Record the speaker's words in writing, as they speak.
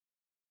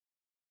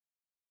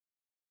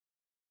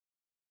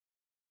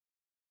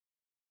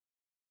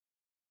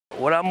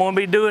what I'm going to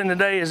be doing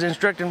today is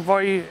instructing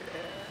for you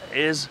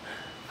is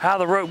how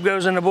the rope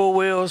goes in the bull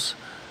wheels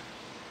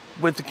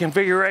with the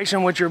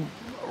configuration, which your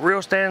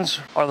reel stands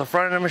are the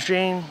front of the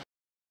machine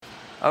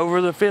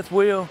over the fifth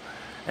wheel,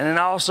 and then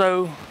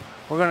also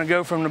we're going to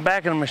go from the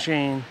back of the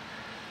machine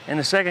in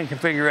the second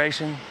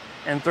configuration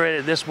and thread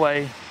it this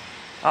way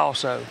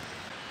also.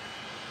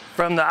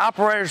 From the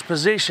operator's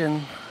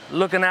position,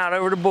 looking out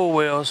over the bull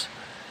wheels,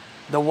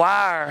 the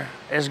wire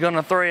is going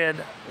to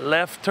thread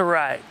left to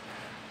right.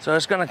 So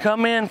it's going to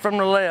come in from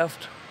the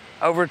left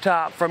over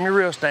top from your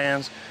reel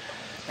stands,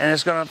 and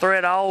it's going to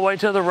thread all the way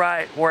to the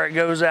right where it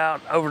goes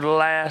out over the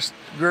last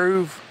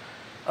groove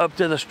up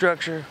to the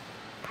structure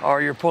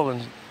or your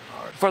pulling.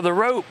 For the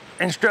rope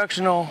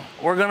instructional,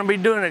 we're going to be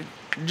doing it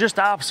just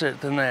opposite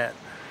than that.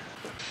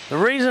 The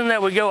reason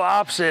that we go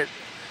opposite,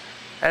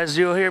 as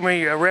you'll hear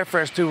me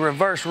reference to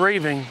reverse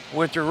reeving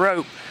with your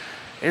rope,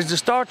 is to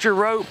start your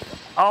rope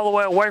all the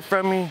way away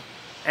from you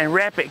and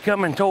wrap it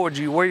coming towards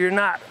you where you're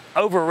not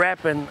over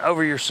wrapping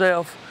over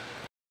yourself.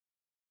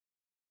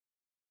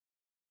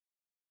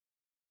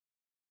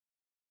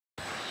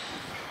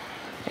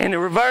 In the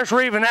reverse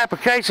reeving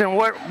application,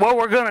 what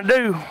we're going to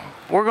do,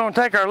 we're going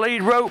to take our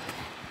lead rope,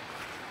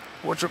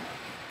 which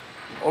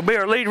will be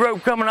our lead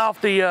rope coming off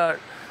the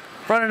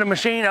front of the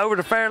machine over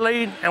the fair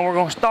lead, and we're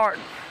going to start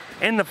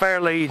in the fair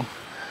lead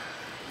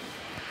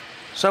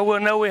so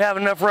we'll know we have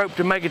enough rope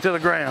to make it to the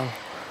ground.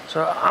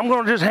 So I'm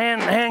going to just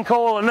hand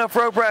coil enough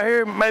rope right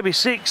here, maybe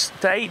 6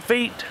 to 8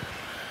 feet.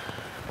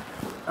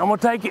 I'm going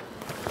to take it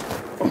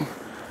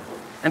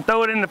and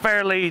throw it in the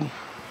fair lead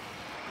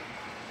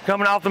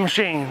coming off the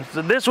machine.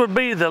 So this would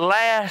be the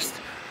last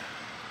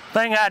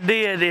thing I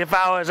did if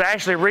I was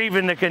actually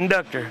reeving the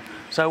conductor.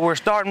 So we're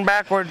starting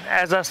backward,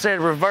 as I said,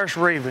 reverse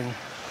reeving.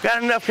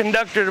 Got enough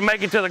conductor to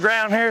make it to the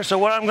ground here, so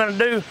what I'm going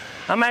to do,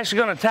 I'm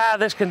actually going to tie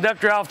this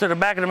conductor off to the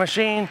back of the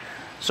machine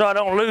so I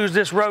don't lose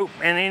this rope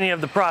in any of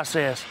the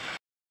process.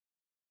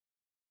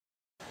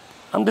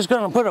 I'm just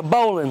going to put a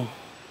bowline,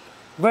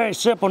 very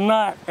simple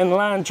knot in the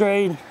line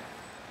trade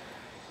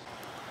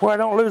where I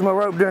don't lose my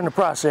rope during the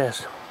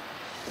process.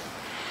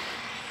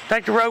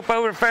 Take the rope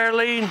over the fair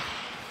lead,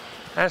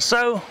 as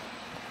so.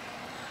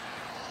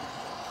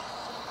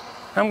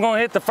 I'm going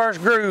to hit the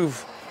first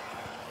groove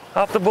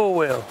off the bull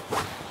wheel.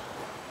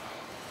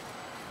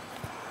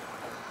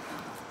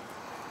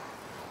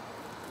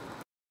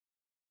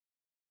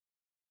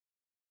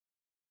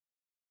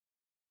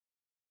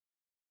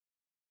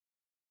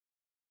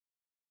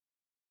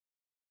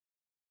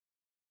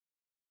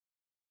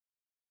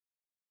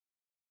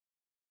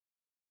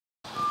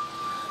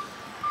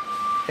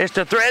 It's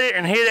to thread it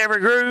and hit every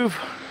groove,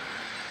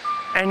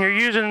 and you're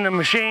using the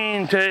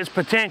machine to its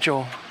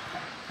potential.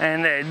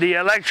 And the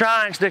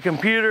electronics, the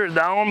computer,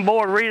 the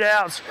onboard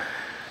readouts,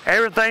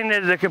 everything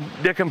that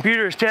the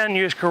computer is telling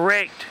you is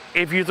correct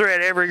if you thread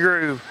every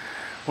groove.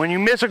 When you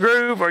miss a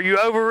groove or you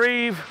over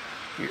reeve,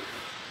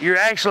 you're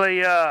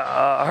actually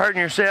hurting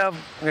yourself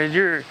because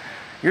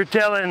you're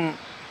telling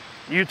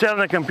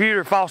the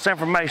computer false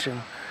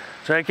information.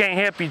 So it can't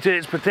help you to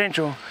its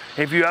potential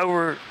if you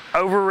over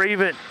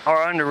reeve it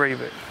or under reeve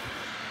it.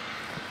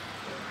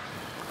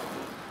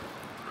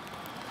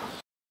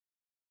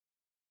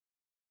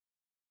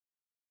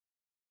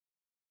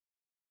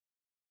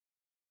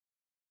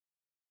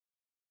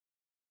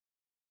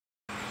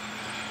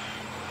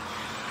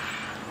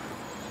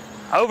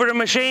 Over the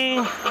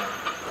machine,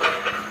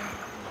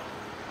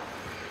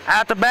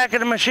 out the back of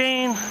the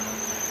machine,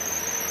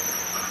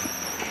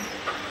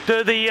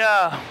 to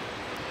the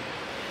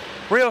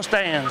reel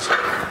stands.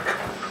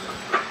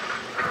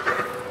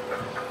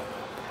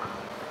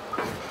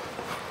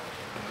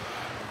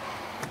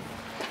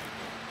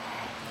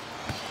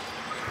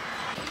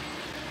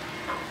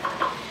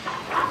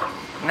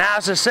 Now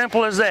it's as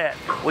simple as that.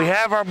 We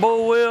have our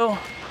bull wheel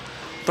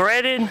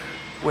threaded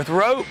with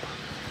rope,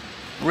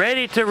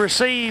 ready to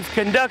receive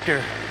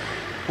conductor.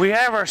 We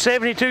have our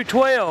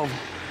 7212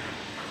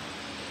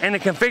 and the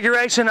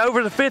configuration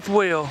over the fifth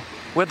wheel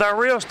with our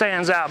reel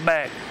stands out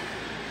back.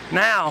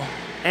 Now,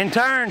 in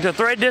turn, to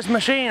thread this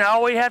machine,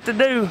 all we have to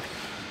do,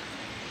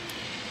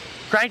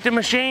 crank the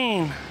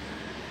machine.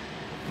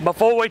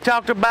 Before we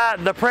talked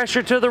about the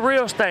pressure to the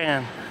reel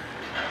stand,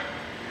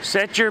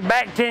 set your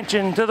back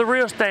tension to the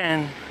reel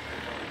stand.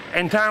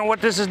 In turn,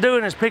 what this is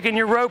doing is picking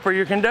your rope or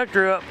your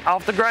conductor up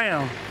off the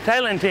ground,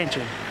 tailing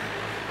tension.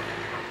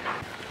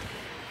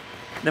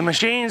 The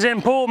machine's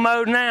in pull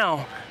mode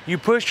now. You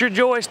push your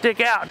joystick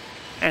out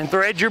and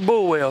thread your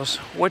bull wheels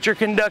with your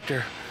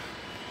conductor.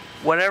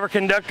 Whatever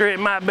conductor it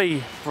might be,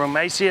 from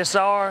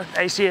ACSR,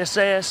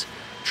 ACSS,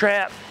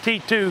 trap,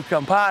 T2,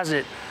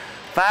 composite,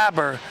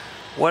 fiber,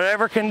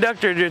 whatever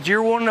conductor that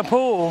you're wanting to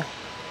pull,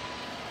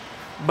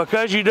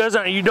 because you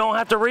don't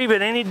have to reeve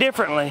it any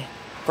differently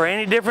for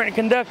any different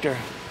conductor.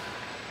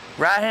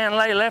 Right hand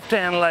lay, left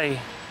hand lay,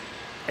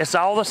 it's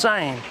all the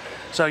same.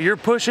 So you're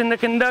pushing the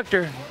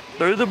conductor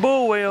through the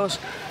bull wheels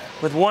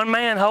with one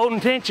man holding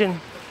tension,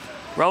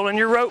 rolling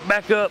your rope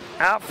back up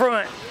out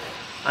front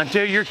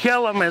until your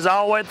kellum is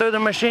all the way through the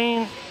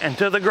machine and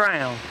to the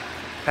ground.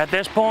 At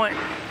this point,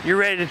 you're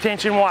ready to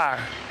tension wire.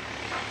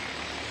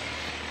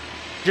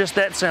 Just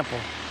that simple.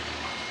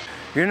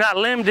 You're not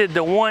limited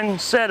to one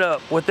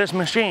setup with this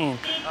machine.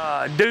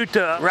 Due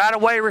to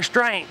right-of-way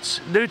restraints,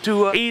 due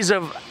to ease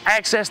of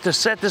access to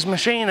set this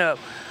machine up,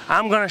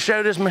 I'm going to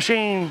show this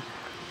machine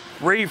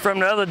reeve from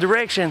the other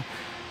direction,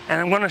 and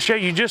I'm going to show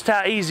you just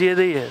how easy it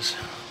is.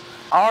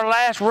 Our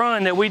last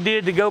run that we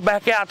did to go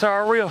back out to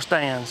our reel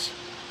stands,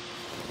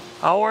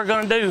 all we're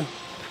going to do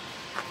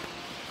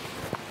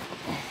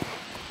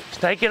is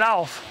take it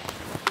off.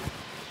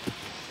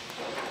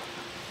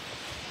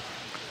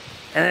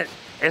 And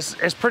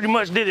it's pretty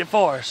much did it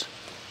for us.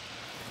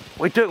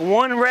 We took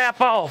one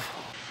wrap off.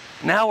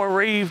 Now we're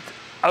reeved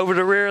over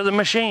the rear of the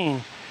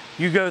machine.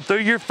 You go through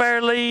your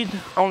fair lead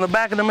on the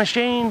back of the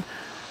machine,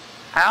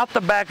 out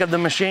the back of the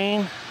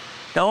machine.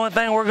 The only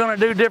thing we're gonna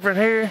do different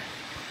here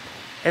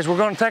is we're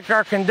gonna take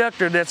our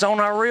conductor that's on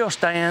our reel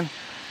stand,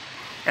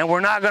 and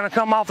we're not gonna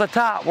come off the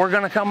top, we're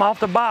gonna come off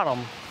the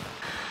bottom.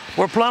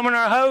 We're plumbing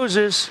our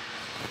hoses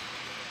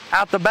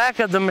out the back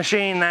of the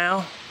machine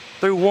now,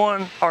 through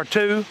one or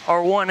two,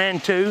 or one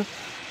and two,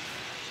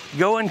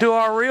 go into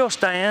our reel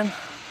stand,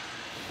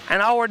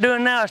 and all we're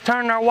doing now is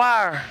turning our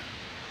wire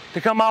to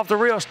come off the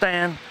reel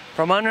stand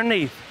from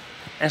underneath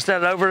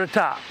instead of over the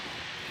top.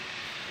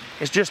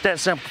 It's just that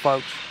simple,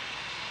 folks.